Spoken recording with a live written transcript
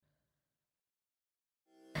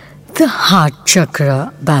The Heart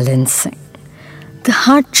Chakra balancing. The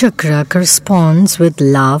Heart Chakra corresponds with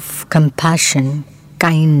love, compassion,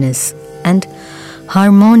 kindness, and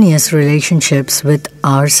harmonious relationships with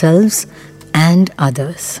ourselves and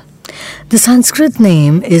others. The Sanskrit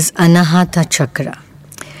name is Anahata Chakra.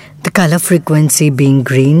 The color frequency being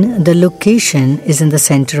green, the location is in the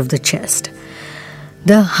center of the chest.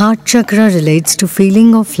 The Heart Chakra relates to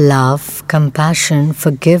feeling of love, compassion,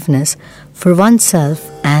 forgiveness for oneself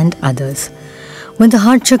and others. When the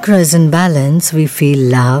Heart Chakra is in balance, we feel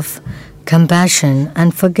love, compassion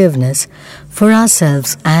and forgiveness for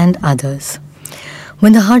ourselves and others.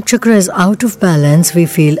 When the Heart Chakra is out of balance, we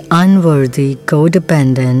feel unworthy,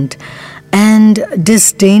 codependent and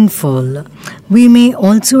disdainful. We may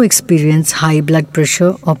also experience high blood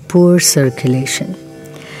pressure or poor circulation.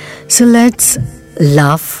 So let's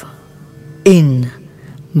love in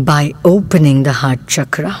by opening the Heart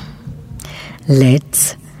Chakra.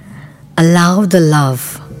 Let's allow the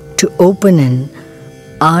love to open in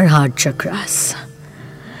our heart chakras.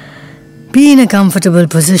 Be in a comfortable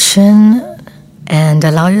position and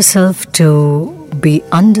allow yourself to be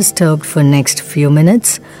undisturbed for next few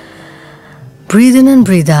minutes. Breathe in and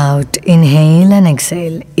breathe out. Inhale and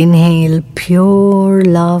exhale. Inhale pure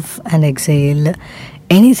love and exhale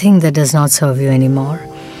anything that does not serve you anymore.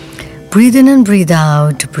 Breathe in and breathe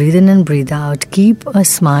out. Breathe in and breathe out. Keep a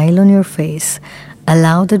smile on your face.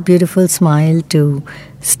 Allow that beautiful smile to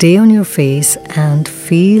stay on your face and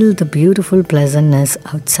feel the beautiful pleasantness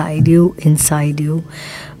outside you, inside you,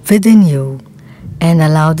 within you, and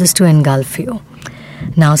allow this to engulf you.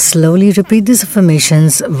 Now slowly repeat these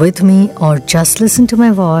affirmations with me or just listen to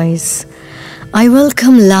my voice. I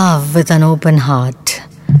welcome love with an open heart.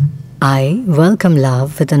 I welcome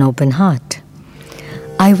love with an open heart.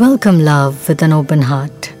 I welcome love with an open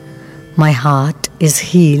heart. My heart is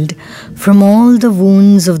healed from all the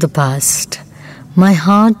wounds of the past. My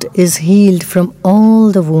heart is healed from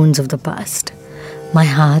all the wounds of the past. My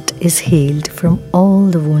heart is healed from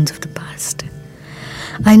all the wounds of the past.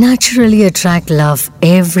 I naturally attract love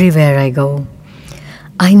everywhere I go.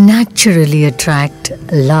 I naturally attract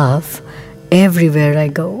love everywhere I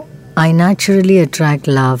go. I naturally attract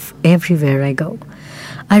love everywhere I go.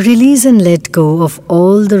 I release and let go of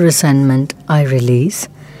all the resentment. I release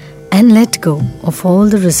and let go of all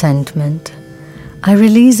the resentment. I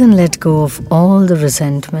release and let go of all the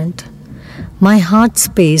resentment. My heart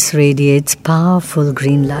space radiates powerful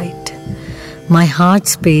green light. My heart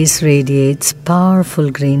space radiates powerful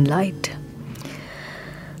green light.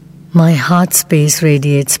 My heart space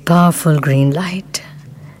radiates powerful green light.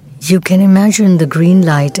 You can imagine the green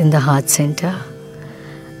light in the heart center.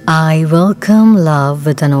 I welcome love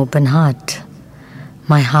with an open heart.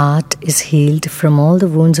 My heart is healed from all the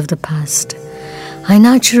wounds of the past. I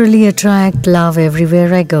naturally attract love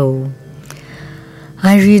everywhere I go.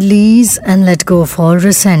 I release and let go of all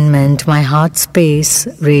resentment. My heart space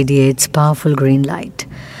radiates powerful green light.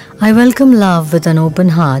 I welcome love with an open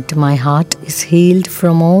heart. My heart is healed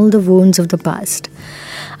from all the wounds of the past.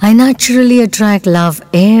 I naturally attract love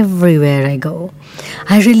everywhere I go.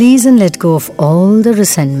 I release and let go of all the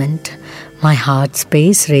resentment. My heart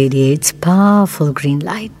space radiates powerful green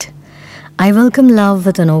light. I welcome love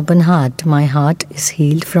with an open heart. My heart is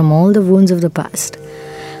healed from all the wounds of the past.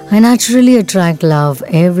 I naturally attract love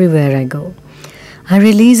everywhere I go. I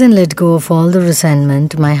release and let go of all the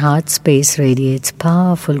resentment. My heart space radiates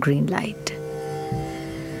powerful green light.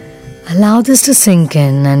 Allow this to sink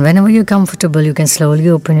in, and whenever you're comfortable, you can slowly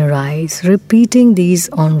open your eyes, repeating these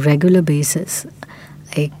on regular basis,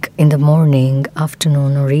 like in the morning,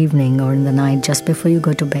 afternoon or evening or in the night just before you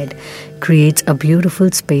go to bed. Creates a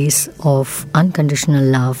beautiful space of unconditional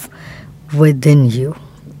love within you.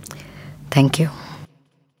 Thank you.